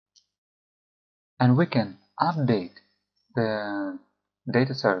and we can update the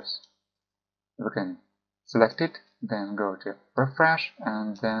data source. We can select it, then go to refresh,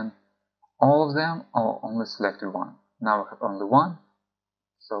 and then all of them or only selected one. Now we have only one,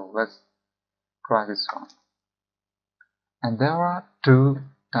 so let's try this one. And there are two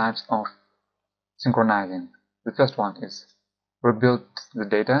types of synchronizing. The first one is rebuild the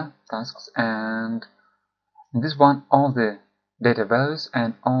data tasks, and in this one all the data values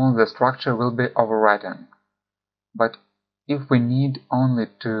and all the structure will be overwritten. But if we need only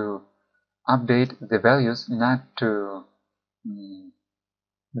to update the values, not to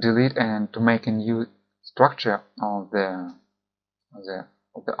delete and to make a new structure of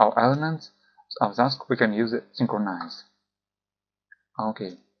our elements of task, we can use it synchronize.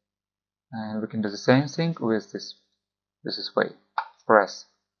 Okay, and we can do the same thing with this way. Press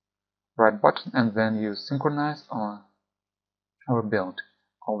right button and then use synchronize or rebuild,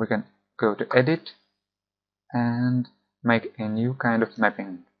 or we can go to edit and make a new kind of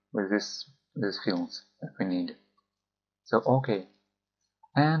mapping with these fields that we need. So okay,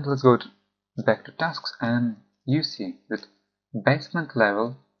 and let's go back to tasks, and you see that basement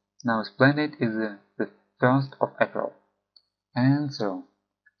level now is planned is the 1st of April, and so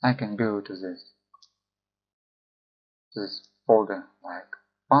I can go to this folder like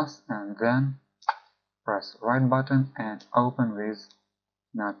path and then press right button and open with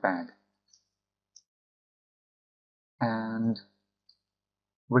Notepad, and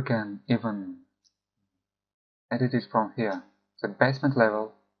we can even edit it from here. The basement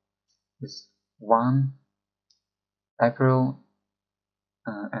level is 1 April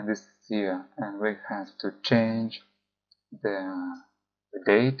and this year, and we have to change the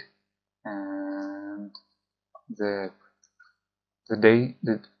date and the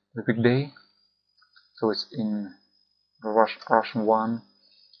weekday, so it's in Russian 1.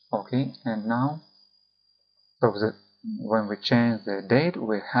 Okay, and now when we change the date,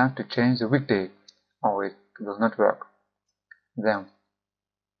 we have to change the weekday or it will not work. Then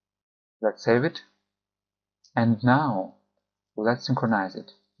let's save it, and now let's synchronize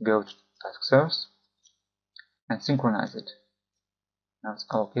it. Go to task source and synchronize it. Now it's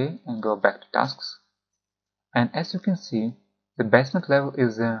okay, and go back to tasks, and as you can see, the basement level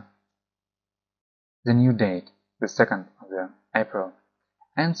is the new date, the 2nd of April,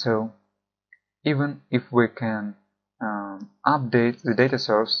 and so even if we can update the data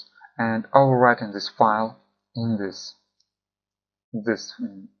source and overwrite in this file in this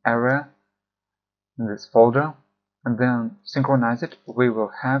area, in this folder, and then synchronize it, we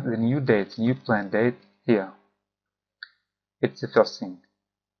will have the new date, new planned date here. It's the first thing.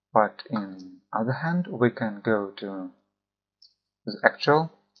 But in other hand, we can go to the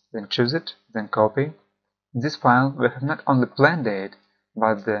actual, then choose it, then copy. In this file, we have not only planned date,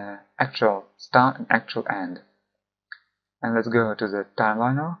 but the actual start and actual end. And let's go to the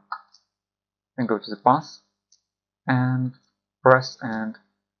timeliner, and go to the path, and press and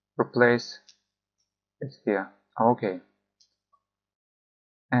replace it here. Okay.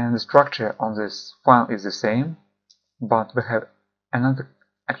 And the structure on this file is the same, but we have another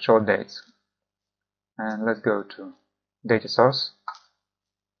actual dates. And let's go to data source,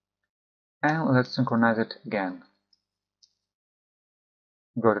 and let's synchronize it again.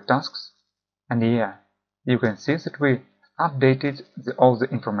 Go to tasks, and yeah, you can see that we updated all the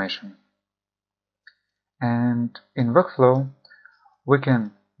information. And in workflow, we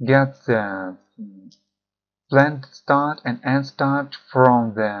can get the planned start and end start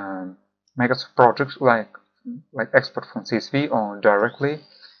from the Microsoft projects, like export from CSV or directly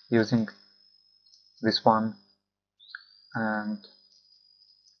using this one, and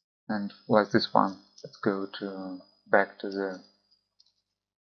like this one. Let's go to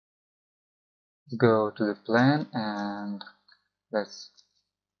the plan, and let's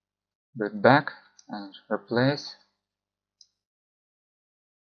go back and replace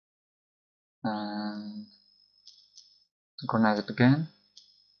and synchronize it again.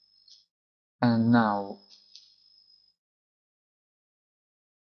 And now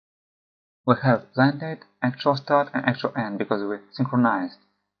we have planned date, actual start and actual end because we synchronized.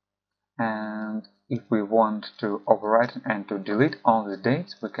 And if we want to overwrite and to delete all the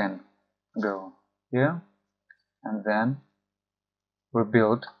dates, we can go here and then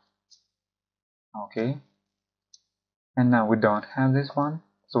rebuild. Okay, and now we don't have this one,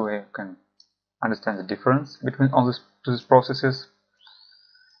 so we can understand the difference between all these processes.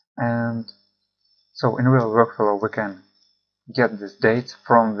 And so in real workflow, we can get these dates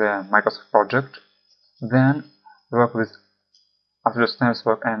from the Microsoft project, then work with Autodesk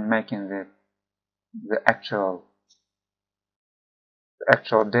Navisworks and making the actual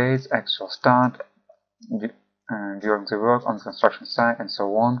dates, actual start, during the work on the construction site and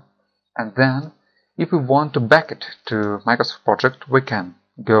so on. And then, if we want to back it to Microsoft Project, we can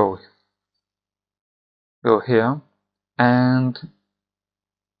go here and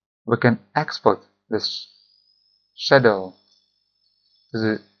we can export this shadow to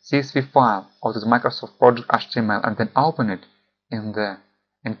the CSV file or to the Microsoft Project HTML and then open it in the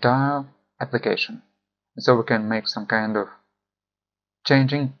entire application. So we can make some kind of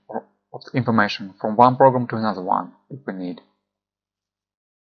changing of the information from one program to another one if we need.